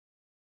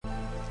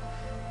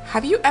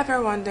Have you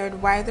ever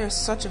wondered why there's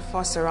such a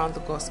fuss around the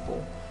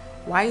gospel?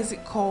 Why is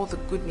it called the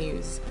good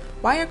news?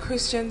 Why are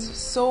Christians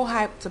so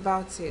hyped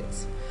about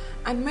it?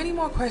 And many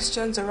more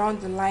questions around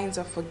the lines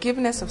of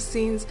forgiveness of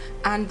sins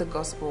and the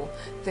gospel.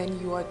 Then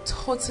you are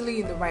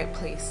totally in the right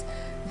place.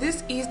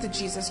 This is the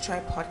Jesus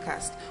Tribe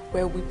podcast,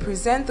 where we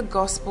present the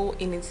gospel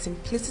in its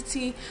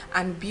simplicity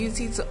and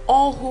beauty to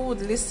all who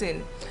would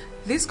listen.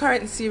 This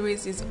current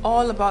series is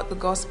all about the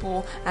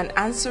gospel and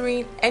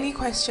answering any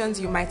questions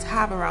you might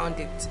have around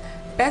it.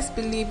 Best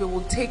believe it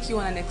will take you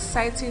on an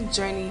exciting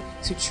journey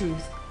to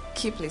truth.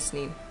 Keep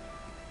listening.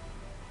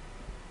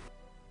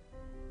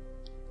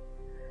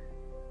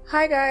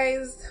 Hi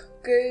guys,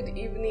 good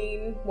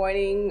evening,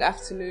 morning,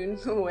 afternoon,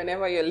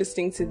 whenever you're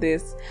listening to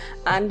this,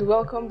 and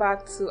welcome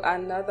back to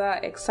another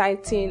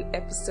exciting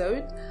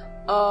episode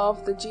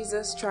of the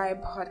Jesus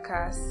Tribe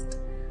podcast.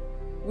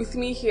 With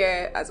me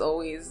here, as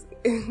always,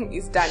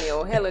 is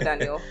Daniel. Hello,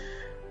 Daniel.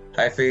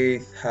 Hi,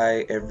 Faith.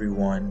 Hi,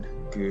 everyone.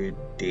 Good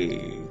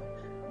day.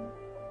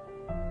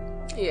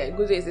 Yeah,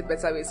 good day is a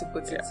better way to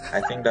put it.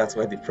 I think that's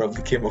why they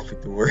probably came up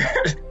with the word.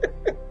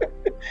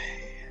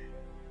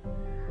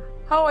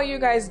 How are you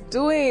guys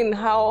doing?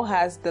 How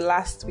has the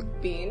last week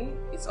been?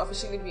 It's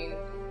officially been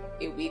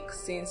a week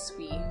since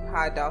we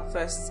had our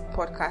first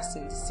podcast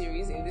in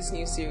this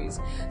new series.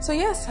 So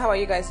yes, how are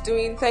you guys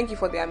doing? Thank you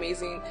for the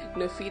amazing,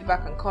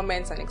 feedback and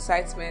comments and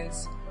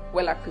excitement.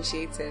 Well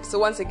appreciated. So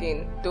once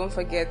again, don't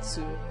forget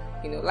to,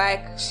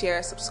 like,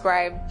 share,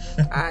 subscribe,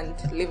 and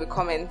leave a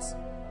comment.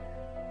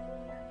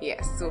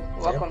 Yes, so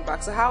welcome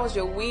back. So how was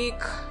your week?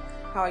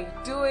 How are you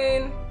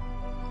doing?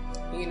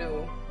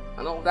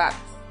 And all that.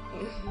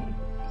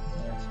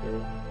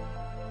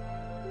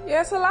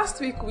 Yeah, so last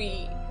week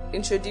we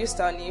introduced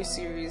our new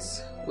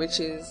series, which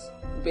is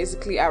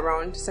basically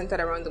centered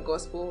around the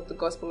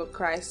gospel of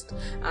Christ.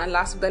 And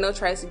last week Daniel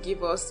tried to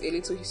give us a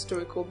little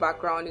historical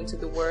background into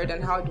the word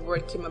and how the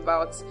word came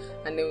about,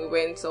 and then we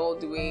went all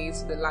the way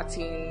to the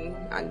Latin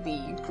and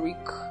the Greek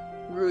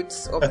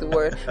roots of the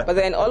word. But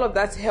then all of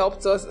that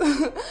helped us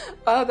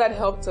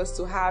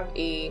to have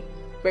a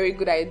very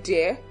good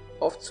idea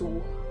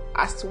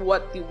as to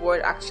what the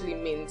word actually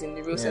means in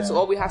the real sense. So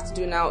all we have to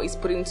do now is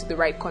put it into the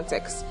right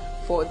context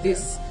for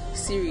this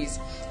series,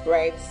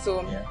 right?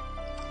 So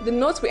the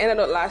note we ended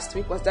up last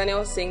week was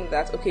Daniel saying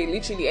that,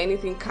 literally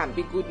anything can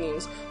be good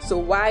news. So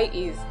why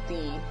is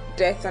the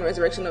death and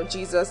resurrection of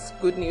Jesus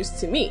good news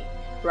to me,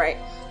 right?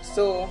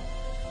 So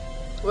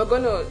we're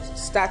going to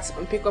start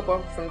and pick up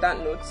from that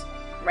note,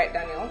 right,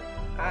 Daniel?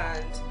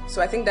 And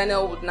so I think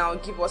Daniel would now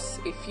give us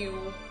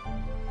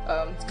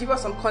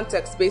some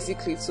context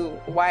basically to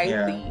why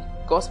the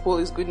gospel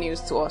is good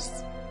news to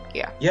us.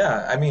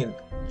 I mean,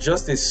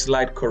 just a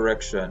slight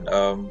correction.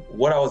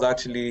 What I was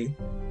actually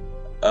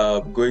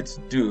going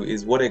to do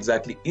is what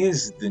exactly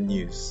is the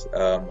news.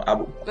 I'm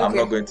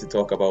not going to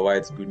talk about why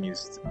it's good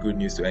news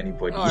to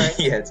anybody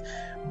yet,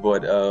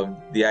 but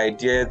the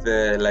idea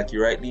there, like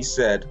you rightly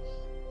said,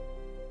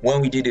 when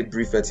we did a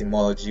brief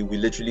etymology, we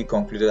literally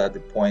concluded at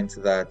the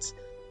point that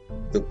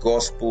the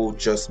gospel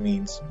just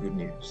means good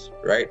news,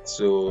 right?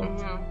 So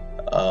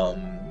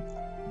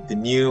the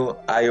new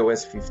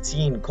iOS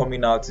 15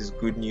 coming out is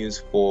good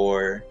news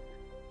for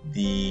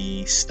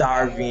the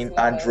starving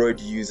Android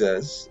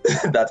users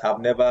that have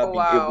never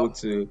been able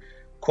to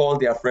call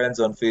their friends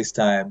on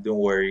FaceTime. Don't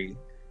worry,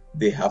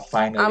 they have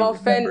finally I'm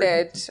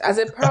offended. As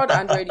a proud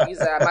Android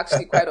user, I'm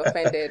actually quite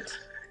offended.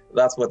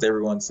 That's what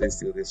everyone says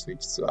till they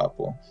switch to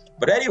Apple.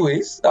 But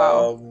anyways,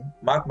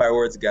 mark my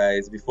words,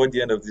 guys, before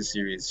the end of this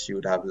series, she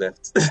would have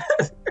left.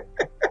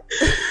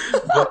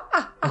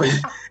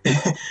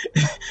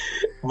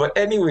 But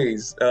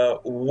anyways,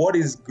 what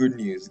is good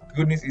news?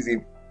 Good news is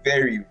a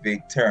very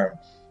vague term.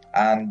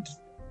 And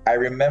I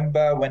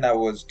remember when I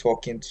was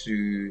talking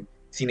to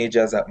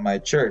teenagers at my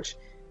church,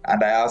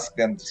 and I asked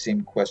them the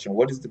same question: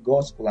 what is the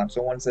gospel? And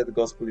someone said the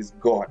gospel is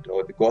God,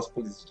 or the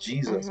gospel is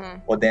Jesus,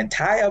 or the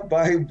entire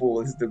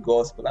Bible is the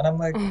gospel. And I'm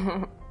like,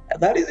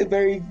 that is a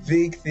very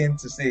vague thing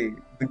to say.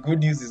 The good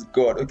news is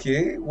God.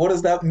 Okay, what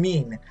does that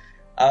mean?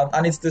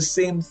 And it's the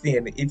same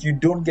thing. If you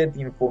don't get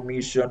the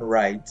information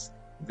right,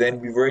 then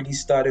we've already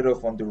started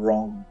off on the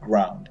wrong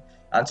ground.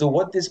 And so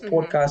what this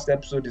podcast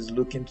episode is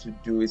looking to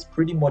do is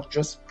pretty much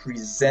just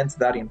present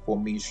that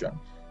information,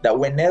 that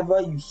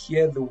whenever you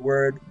hear the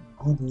word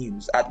good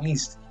news, at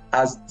least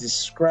as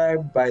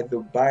described by the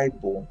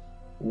Bible,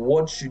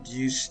 what should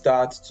you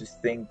start to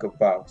think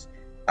about?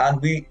 And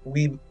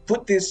we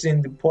put this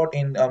in the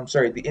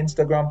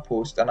Instagram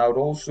post, and I would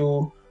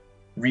also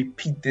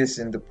repeat this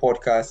in the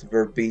podcast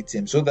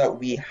verbatim so that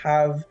we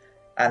have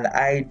an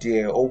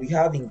idea, or we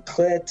have in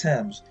clear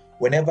terms,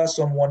 whenever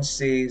someone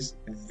says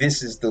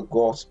this is the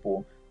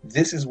gospel,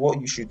 this is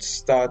what you should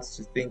start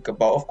to think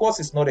about. Of course,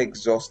 it's not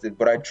exhaustive,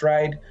 but I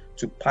tried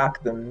to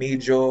pack the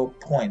major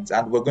points,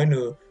 and we're going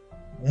to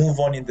move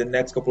on in the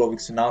next couple of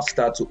weeks to now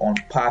start to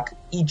unpack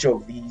each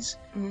of these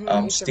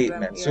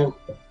statements. So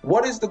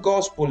what is the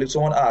gospel? If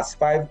someone asks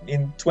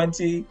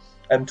 20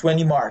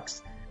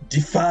 marks,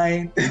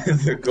 Define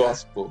the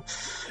gospel,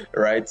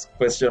 right?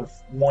 Question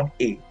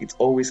 1A. It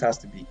always has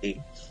to be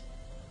A.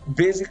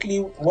 Basically,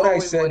 what I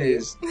said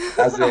is,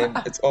 as in,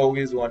 it's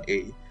always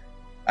 1A.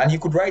 And you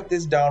could write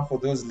this down for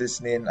those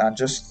listening and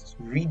just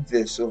read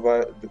this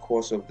over the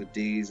course of the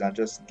days and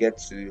just get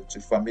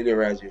to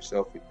familiarize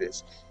yourself with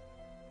this.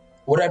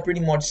 What I pretty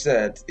much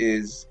said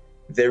is,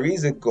 there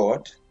is a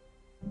God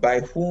by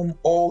whom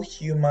all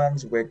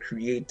humans were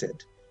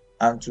created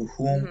and to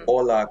whom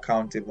all are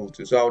accountable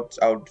to. So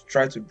I'll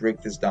try to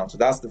break this down. So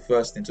that's the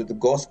first thing. So the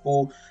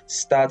gospel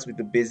starts with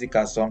the basic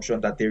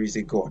assumption that there is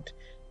a God.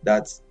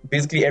 That's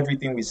basically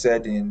everything we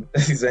said in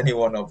is any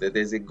one of them.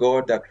 There's a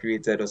God that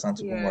created us and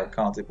to whom we're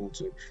accountable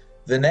to.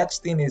 The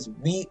next thing is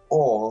we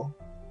all,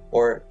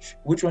 or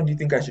which one do you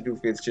think I should do,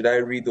 Faith? Should I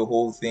read the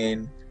whole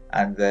thing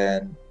and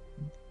then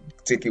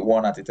take it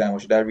one at a time,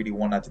 or should I read it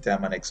one at a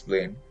time and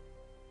explain?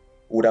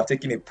 Would have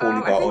taken a poll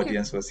if our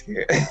audience was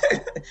here.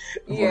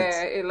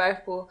 A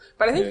live poll.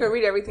 But I think if we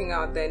read everything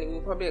out, then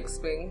we'll probably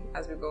explain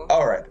as we go.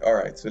 All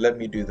right. So let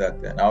me do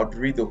that then. I'll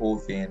read the whole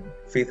thing.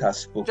 Faith has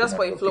spoken. Just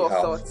for a flow of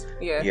thought.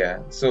 Yeah.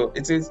 So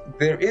it says,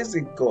 there is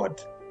a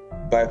God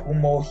by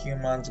whom all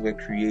humans were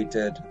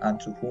created and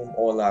to whom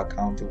all are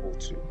accountable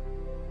to.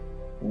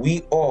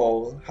 We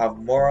all have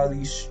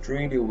morally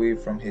strayed away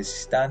from his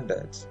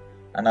standards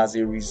and as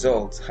a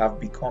result have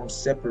become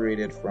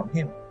separated from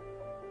him.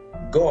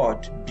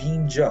 God,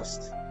 being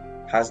just,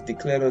 has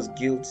declared us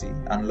guilty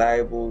and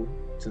liable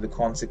to the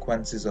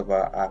consequences of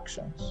our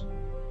actions.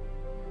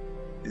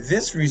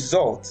 This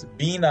result,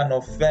 being an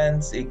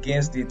offense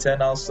against the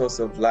eternal source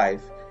of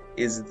life,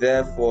 is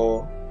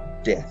therefore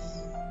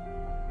death,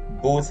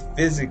 both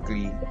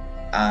physically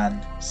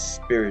and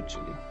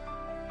spiritually.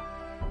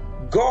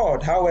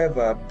 God,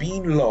 however,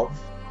 being love,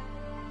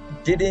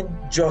 didn't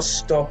just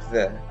stop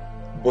there,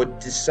 but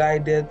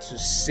decided to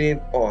save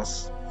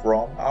us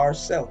from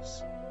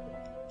ourselves.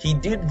 He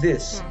did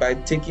this by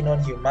taking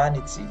on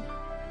humanity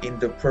in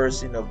the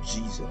person of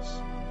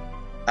Jesus.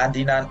 And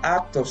in an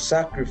act of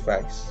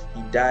sacrifice,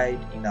 he died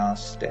in our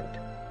stead.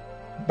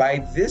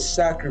 By this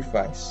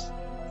sacrifice,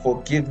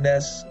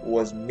 forgiveness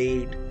was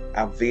made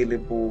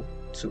available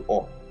to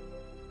all.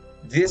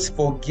 This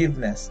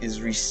forgiveness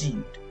is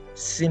received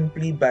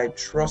simply by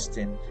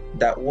trusting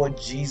that what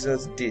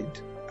Jesus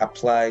did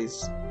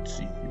applies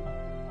to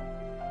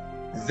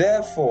you.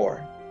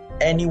 Therefore,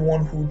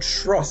 anyone who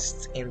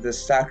trusts in the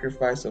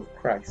sacrifice of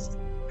Christ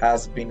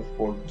has been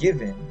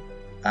forgiven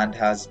and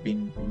has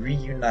been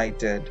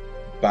reunited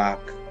back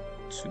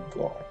to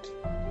God.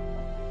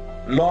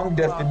 Long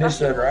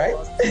definition, right?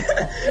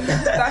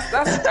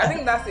 I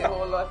think that's a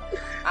whole lot.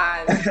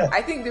 And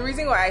I think the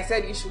reason why I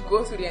said you should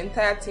go through the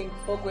entire thing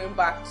before going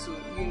back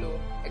to,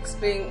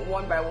 explain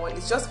one by one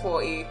is just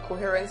for a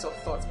coherence of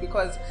thoughts.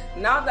 Because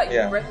now that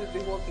you've read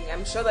through the whole thing,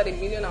 I'm sure that a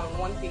million and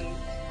one thing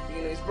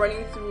is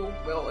running through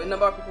a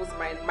number of people's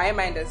mind, my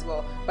mind as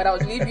well. But I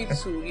would leave you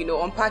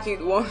to unpack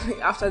it one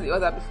after the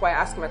other before I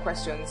ask my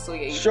questions. So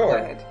sure.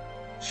 Go ahead.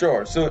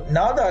 Sure. So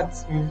now that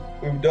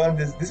we've done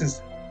this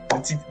is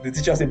the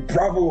teacher said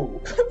bravo,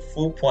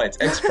 full points,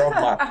 extra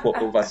mark for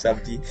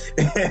Ovasabi.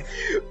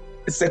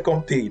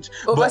 Second page.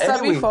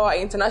 Ovasabi for our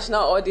international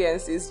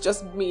audience is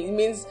just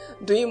means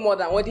doing more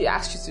than what he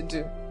asked you to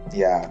do.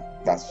 Yeah,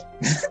 that's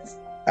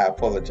I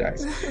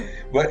apologize.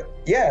 But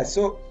yeah,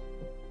 so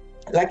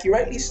like you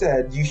rightly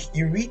said,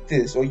 you read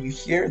this or you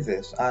hear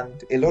this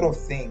and a lot of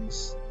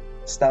things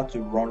start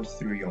to run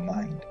through your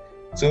mind.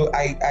 So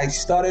I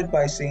started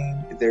by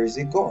saying there is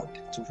a God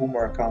to whom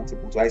we're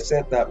accountable. So I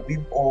said that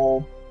we've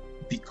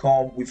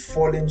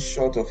fallen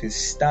short of his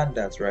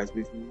standards, right?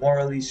 We've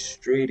morally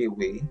strayed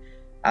away.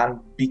 And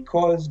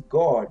because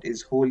God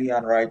is holy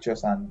and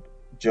righteous and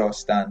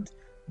just and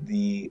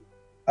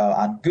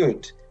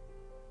good,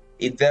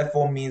 it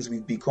therefore means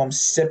we've become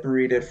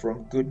separated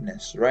from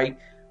goodness, right?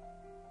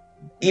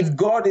 If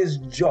God is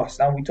just,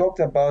 and we talked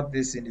about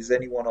this in Is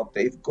Anyone Up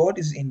There, if God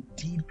is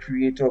indeed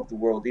creator of the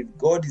world, if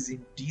God is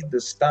indeed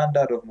the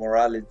standard of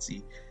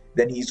morality,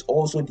 then he's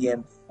also the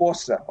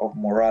enforcer of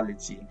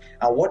morality.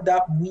 And what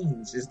that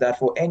means is that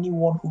for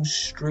anyone who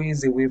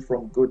strays away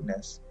from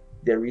goodness,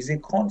 there is a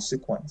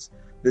consequence.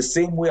 The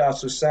same way our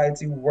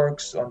society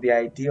works on the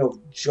idea of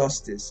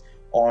justice,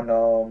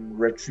 on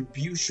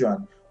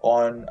retribution,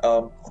 on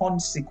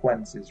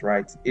consequences,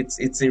 right?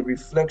 It's a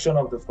reflection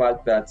of the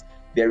fact that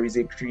there is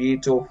a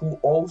creator who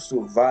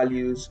also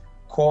values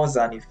cause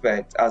and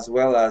effect as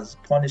well as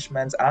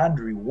punishment and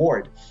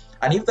reward.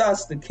 And if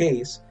that's the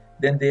case,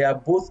 then there are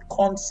both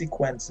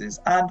consequences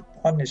and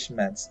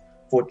punishments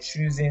for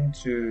choosing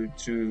to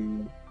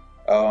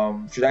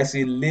should I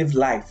say, live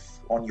life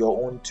on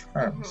your own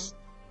terms.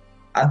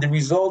 And the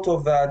result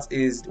of that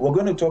is, we're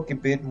going to talk a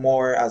bit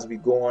more as we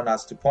go on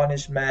as to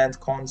punishment,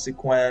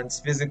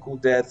 consequence, physical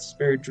death,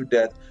 spiritual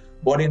death.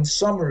 But in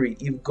summary,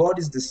 if God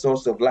is the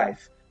source of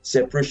life,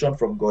 separation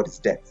from God is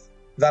death.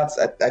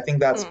 I think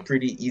that's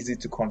pretty easy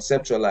to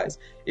conceptualize.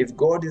 If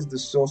God is the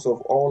source of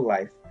all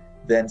life,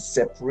 then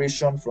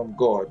separation from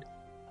God,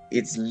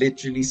 it's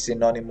literally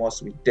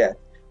synonymous with death.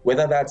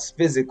 Whether that's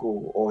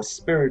physical or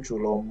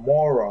spiritual or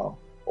moral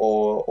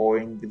or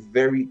in the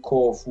very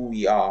core of who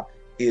we are,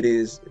 it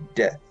is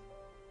death.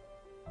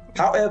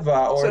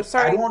 However, So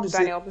sorry, I don't want to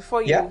Daniel, say,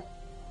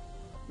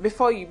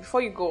 before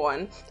you go on,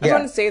 I just Yeah.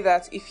 want to say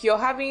that if you're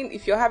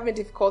having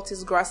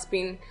difficulties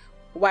grasping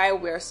why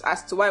we're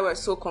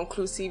so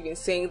conclusive in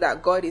saying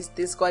that God is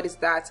this, God is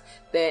that,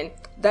 then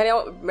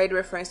Daniel made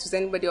reference to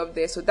anybody up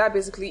there. So that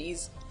basically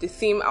is the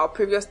theme, our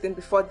previous theme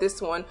before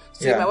this one.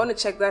 So you Yeah. might want to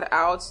check that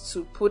out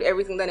to put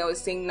everything Daniel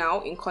is saying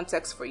now in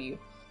context for you.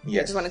 I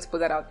yes. just wanted to put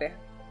that out there.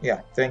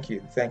 Yeah, thank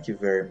you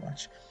very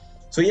much.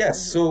 So yes,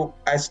 so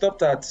I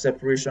stopped at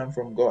separation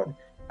from God.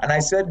 And I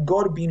said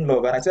God being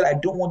love, and I said I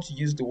don't want to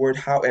use the word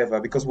however,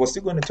 because we're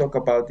still going to talk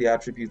about the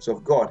attributes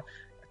of God.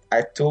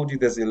 I told you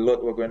there's a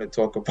lot we're going to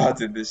talk about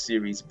in this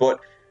series, but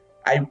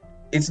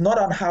it's not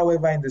an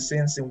however in the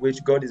sense in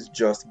which God is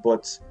just,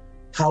 but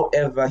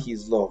however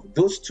He's love.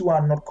 Those two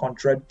are not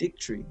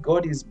contradictory.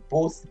 God is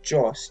both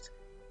just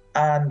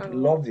and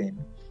loving,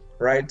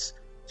 right?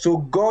 So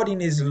God, in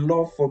His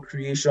love for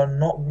creation,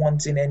 not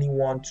wanting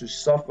anyone to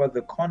suffer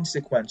the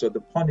consequence or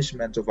the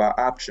punishment of our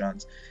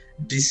actions,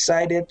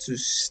 decided to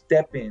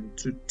step in,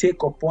 to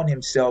take upon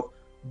Himself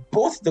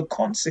both the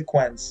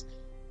consequence,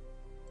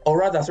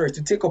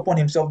 to take upon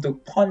Himself the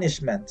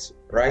punishment,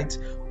 right,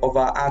 of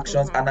our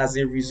actions, and as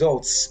a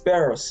result,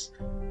 spare us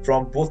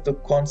from both the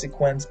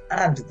consequence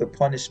and the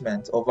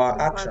punishment of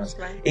our actions.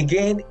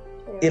 Again,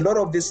 a lot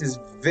of this is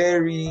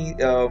very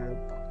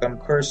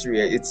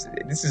cursory.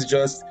 This is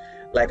just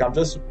like I'm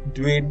just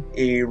doing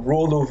a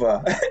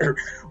rollover.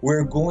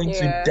 We're going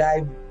to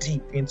dive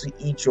deep into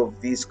each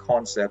of these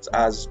concepts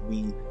as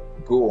we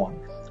go on.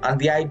 And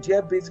the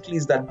idea basically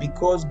is that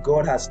because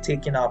God has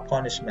taken our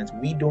punishment,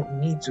 we don't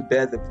need to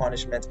bear the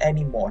punishment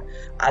anymore.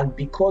 And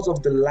because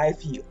of the life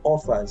He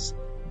offers,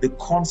 the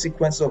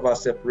consequence of our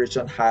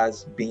separation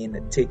has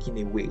been taken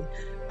away.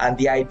 And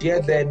the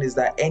idea then is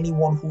that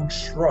anyone who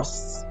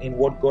trusts in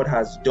what God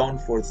has done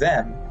for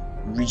them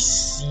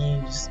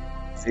receives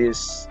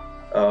this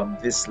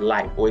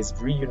life, or is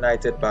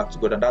reunited back to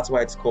God. And that's why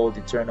it's called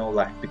eternal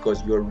life,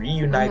 because you're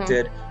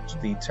reunited to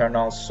the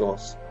eternal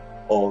source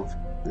of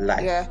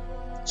life. Yeah.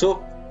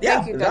 So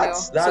Thank you, Daniel.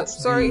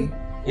 Sorry.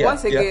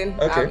 Once again,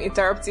 I'm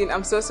interrupting.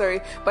 I'm so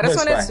sorry. But I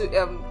just wanted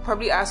to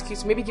probably ask you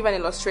to maybe give an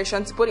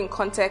illustration to put in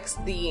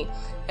context the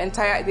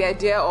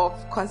idea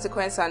of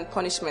consequence and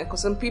punishment,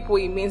 because some people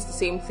it means the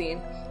same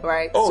thing,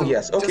 right? Oh, so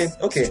yes. Okay.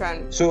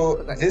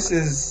 So this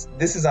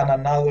is an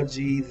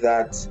analogy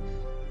that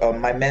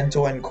my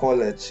mentor in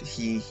college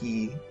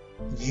he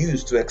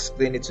used to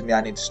explain it to me,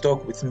 and it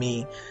stuck with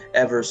me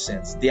ever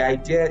since. The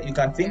idea, you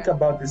can think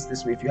about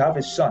this way: if you have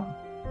a son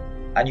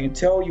and you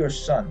tell your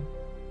son,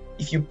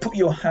 if you put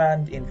your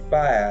hand in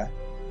fire,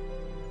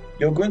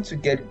 you're going to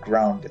get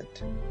grounded.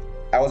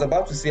 I was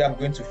about to say I'm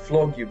going to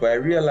flog you, but I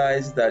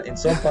realized that in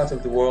some parts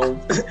of the world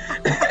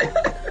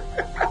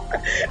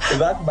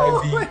that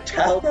might be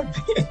child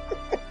abuse.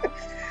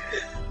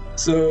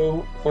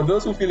 So for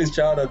those who feel it's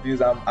child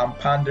abuse, I'm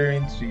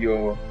pandering to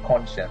your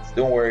conscience.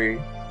 Don't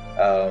worry,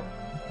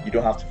 you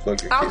don't have to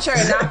flog your kids. I'm sure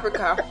in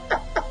Africa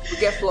you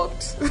get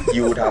flogged.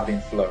 You would have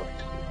been flogged.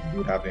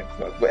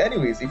 But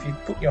anyways, if you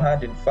put your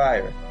hand in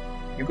fire,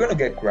 you're going to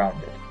get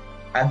grounded.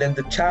 And then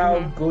the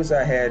child goes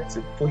ahead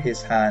to put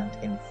his hand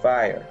in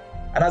fire.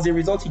 And as a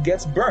result, he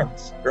gets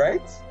burnt,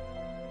 right?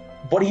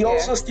 But he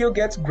also still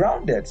gets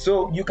grounded.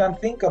 So you can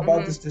think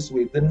about this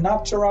way. The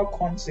natural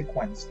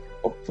consequence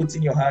of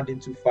putting your hand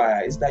into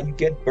fire is that you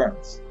get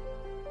burnt.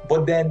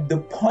 But then the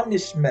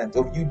punishment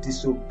of you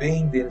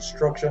disobeying the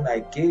instruction I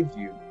gave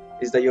you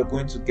is that you're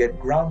going to get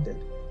grounded.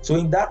 So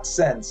in that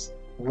sense,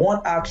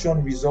 one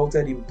action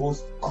resulted in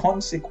both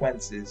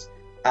consequences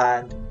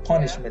and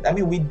punishment. I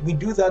mean, we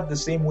do that the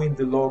same way in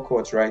the law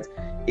courts, right?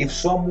 If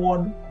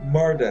someone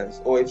murders,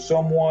 or if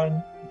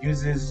someone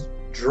uses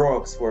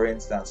drugs, for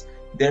instance,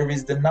 there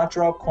is the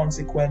natural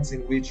consequence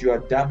in which you are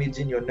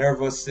damaging your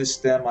nervous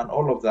system and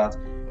all of that.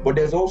 But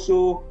there's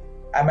also,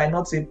 I might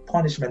not say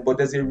punishment, but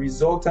there's a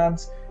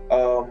resultant,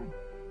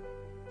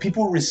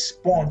 people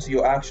respond to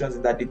your actions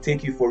in that they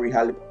take you for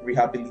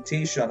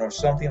rehabilitation or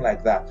something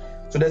like that.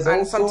 So there's and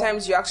also,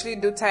 sometimes you actually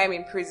do time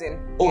in prison.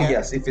 Oh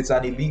yes, if it's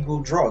an illegal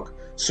drug.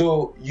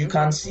 So you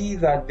can see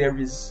that there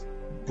is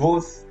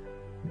both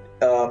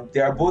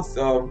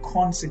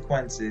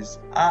consequences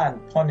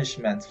and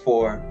punishment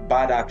for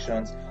bad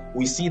actions.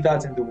 We see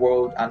that in the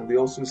world, and we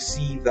also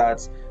see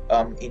that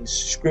in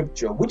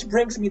Scripture. Which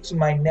brings me to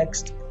my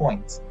next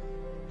point,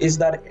 is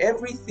that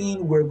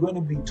everything we're going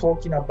to be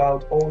talking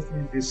about all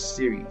through this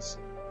series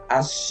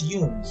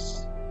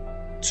assumes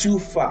two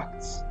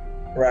facts,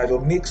 right,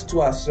 or makes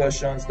two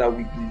assertions that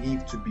we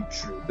believe to be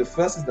true. The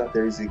first is that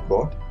there is a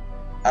God,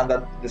 and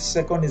that the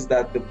second is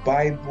that the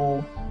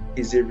Bible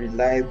is a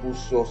reliable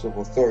source of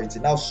authority.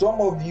 Now,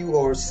 some of you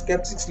or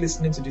skeptics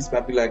listening to this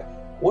might be like,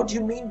 what do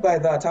you mean by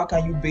that? How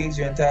can you base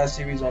your entire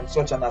series on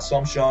such an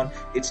assumption?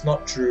 It's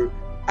not true.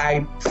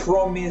 I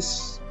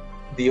promise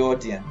the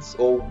audience,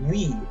 or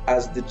we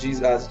as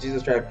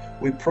Jesus Tribe,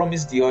 we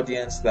promise the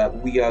audience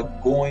that we are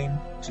going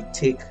to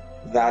take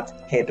that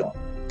head on,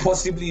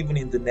 possibly even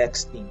in the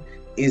next theme.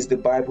 Is the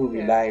Bible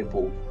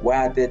reliable?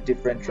 Why are there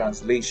different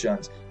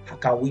translations? How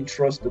can we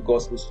trust the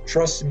Gospels?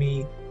 Trust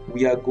me,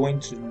 we are going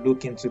to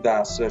look into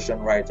that assertion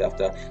right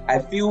after. I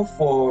feel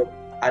for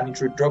an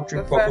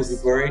introductory purpose,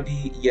 we've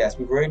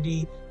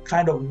already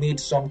kind of made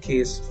some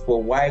case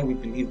for why we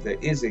believe there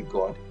is a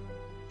God.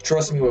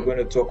 Trust me, we're going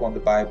to talk on the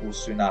Bible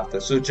soon after.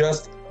 So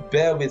just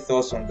bear with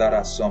us on that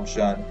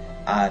assumption,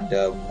 and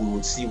we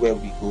will see where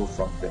we go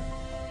from there.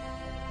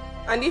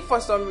 And if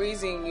for some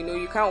reason,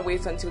 you can't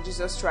wait until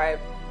Jesus Tribe,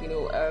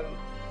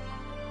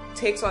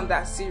 takes on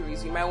that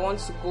series, you might want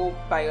to go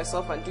by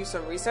yourself and do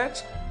some research,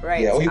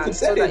 right? Yeah, or you could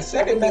send a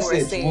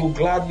message. We'll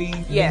gladly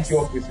link you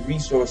up with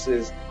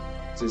resources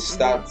to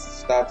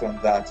start on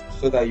that,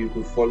 so that you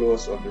could follow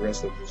us on the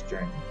rest of this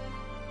journey.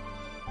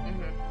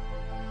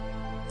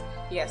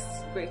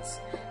 Yes, great.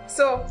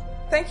 So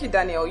thank you,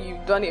 Daniel.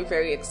 You've done a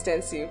very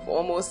extensive,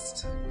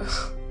 almost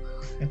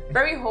a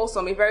very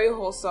wholesome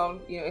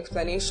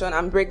explanation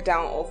and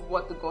breakdown of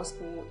what the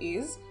gospel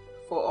is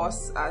for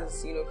us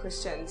as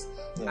Christians,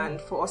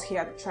 and for us here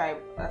at the tribe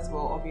as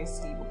well,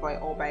 obviously,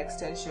 by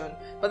extension.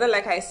 But then,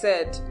 like I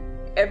said,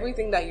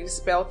 everything that you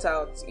spelt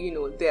out,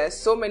 there are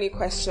so many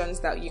questions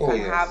that you can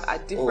have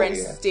at different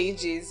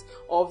stages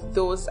of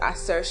those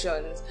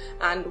assertions.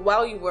 And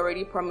while you've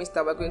already promised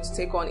that we're going to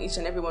take on each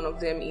and every one of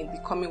them in the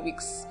coming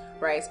weeks,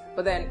 right?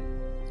 But then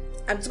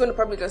I'm just going to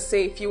probably just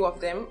say a few of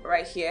them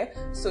right here.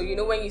 So,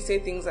 when you say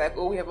things like,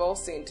 we have all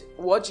sinned,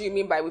 what do you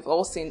mean by we've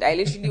all sinned? I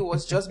literally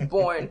was just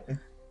born.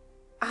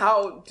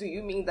 How do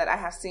you mean that I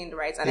have sinned,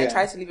 right? And I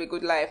try to live a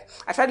good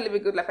life. I try to live a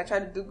good life. I try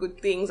to do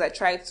good things. I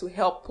try to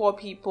help poor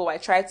people. I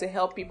try to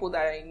help people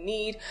that are in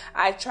need.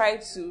 I try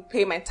to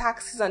pay my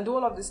taxes and do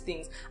all of these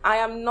things. I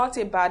am not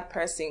a bad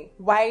person.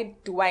 Why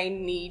do I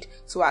need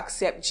to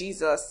accept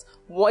Jesus?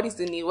 What is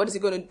the need? What is he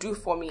going to do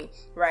for me,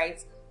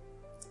 right?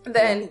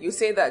 Then you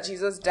say that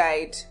Jesus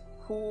died.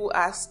 Who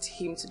asked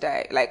him to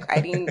die?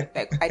 I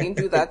didn't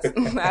do that.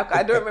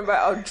 I don't remember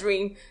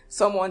ordering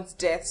someone's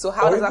death. So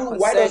how does that concern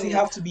why does it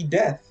have to be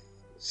death?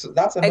 So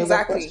that's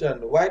another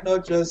question. Why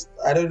not just,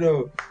 I don't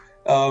know,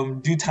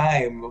 do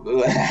time?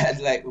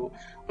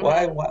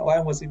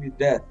 Why must it be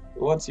death?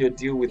 What's your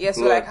deal with blood?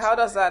 So how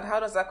does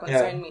that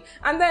concern me?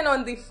 And then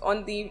on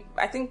the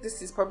I think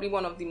this is probably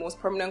one of the most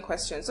prominent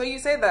questions. So you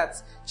say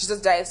that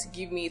Jesus died to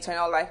give me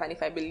eternal life, and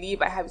if I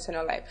believe, I have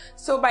eternal life.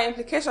 So by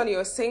implication,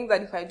 you're saying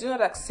that if I do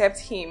not accept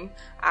him,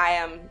 I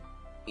am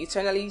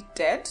eternally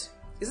dead?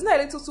 Isn't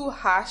that a little too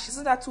harsh?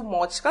 Isn't that too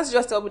much? Can't you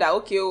just tell me that,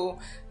 okay, you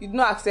do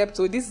not accept,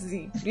 so this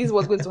is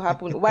what's going to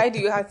happen? Why do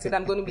you have to say that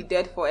I'm going to be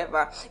dead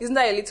forever? Isn't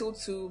that a little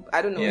too,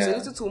 I don't know, it's a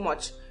little too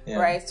much,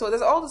 right? So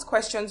there's all these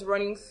questions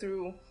running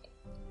through,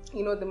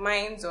 the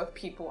minds of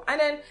people. And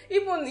then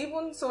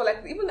even so,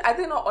 are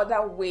there not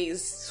other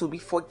ways to be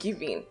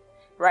forgiving,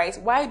 right?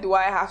 Why do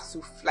I have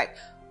to,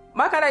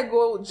 why can't I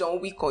go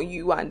John Wick on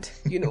you and,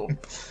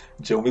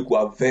 John Wick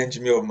will avenge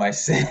me of my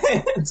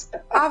sins.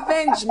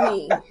 Avenge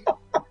me.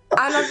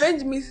 And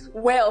avenge me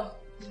well.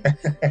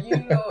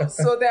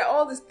 So there are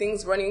all these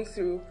things running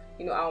through,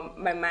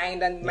 my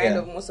mind and the mind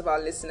of most of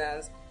our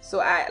listeners. So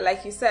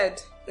like you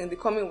said, in the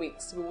coming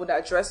weeks, we would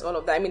address all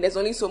of that. I mean, there's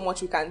only so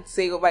much we can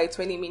say over a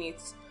 20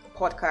 minutes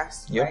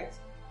podcast, right?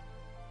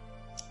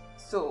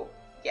 So,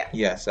 yeah.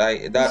 Yes,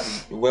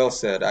 that well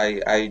said.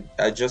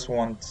 I just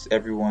want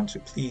everyone to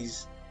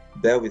please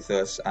bear with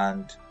us,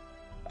 and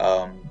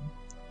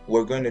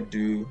we're going to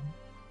do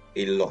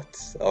a lot,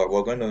 or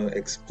we're going to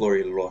explore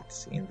a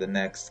lot in the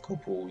next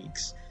couple of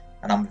weeks,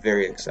 and I'm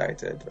very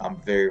excited. I'm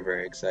very,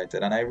 very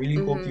excited, and I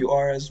really hope you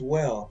are as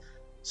well.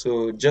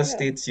 So just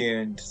stay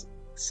tuned,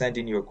 send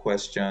in your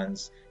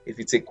questions. If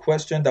it's a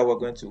question that we're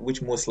going to,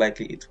 which most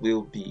likely it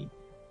will be,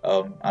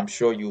 I'm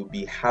sure you'll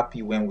be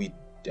happy when we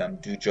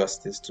do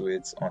justice to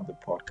it on the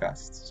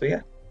podcast.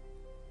 So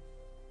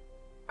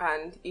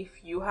and if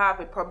you have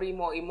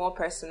a more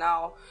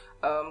personal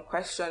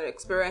question or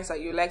experience that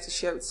you'd like to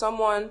share with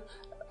someone,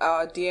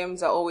 our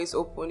DMs are always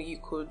open. You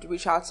could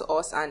reach out to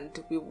us,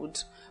 and we would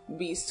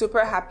be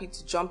super happy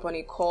to jump on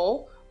a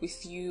call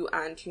with you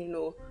and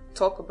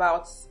talk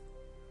about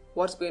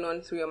what's going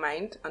on through your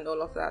mind and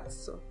all of that.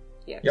 So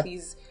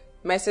please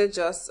message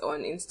us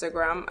on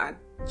Instagram at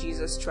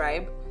Jesus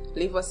Tribe.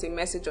 Leave us a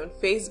message on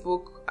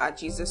Facebook at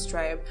Jesus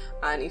Tribe,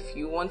 and if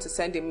you want to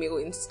send a mail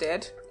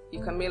instead,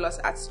 you can mail us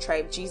at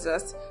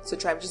tribejesus. So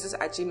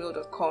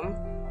tribejesus@gmail.com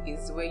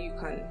is where you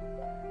can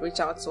reach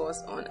out to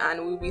us on,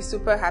 and we'll be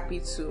super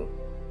happy to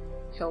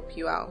help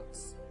you out.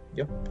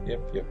 Yep.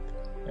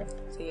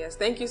 So yes,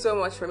 thank you so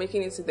much for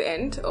making it to the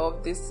end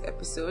of this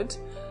episode.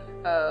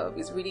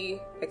 It's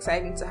really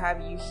exciting to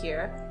have you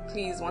here.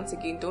 Please, once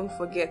again, don't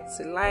forget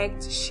to like,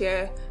 to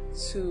share,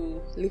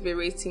 to leave a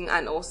rating,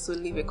 and also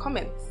leave a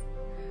comment.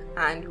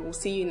 And we'll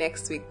see you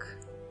next week.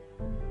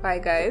 Bye,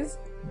 guys.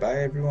 Bye,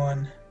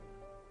 everyone.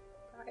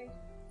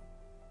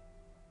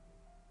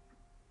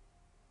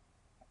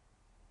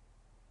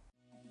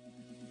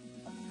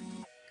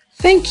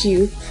 Thank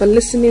you for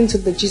listening to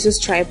the Jesus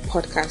Tribe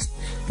podcast.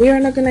 We are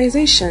an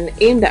organization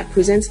aimed at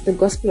presenting the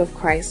gospel of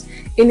Christ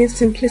in its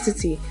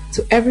simplicity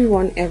to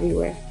everyone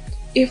everywhere.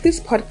 If this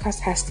podcast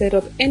has stirred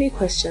up any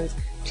questions,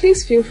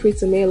 please feel free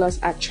to mail us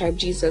at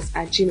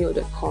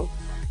tribejesus@gmail.com.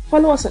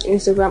 Follow us on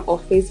Instagram or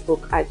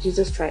Facebook at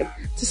Jesus Tribe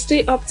to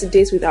stay up to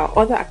date with our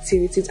other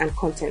activities and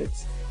content.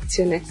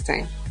 Till next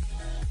time.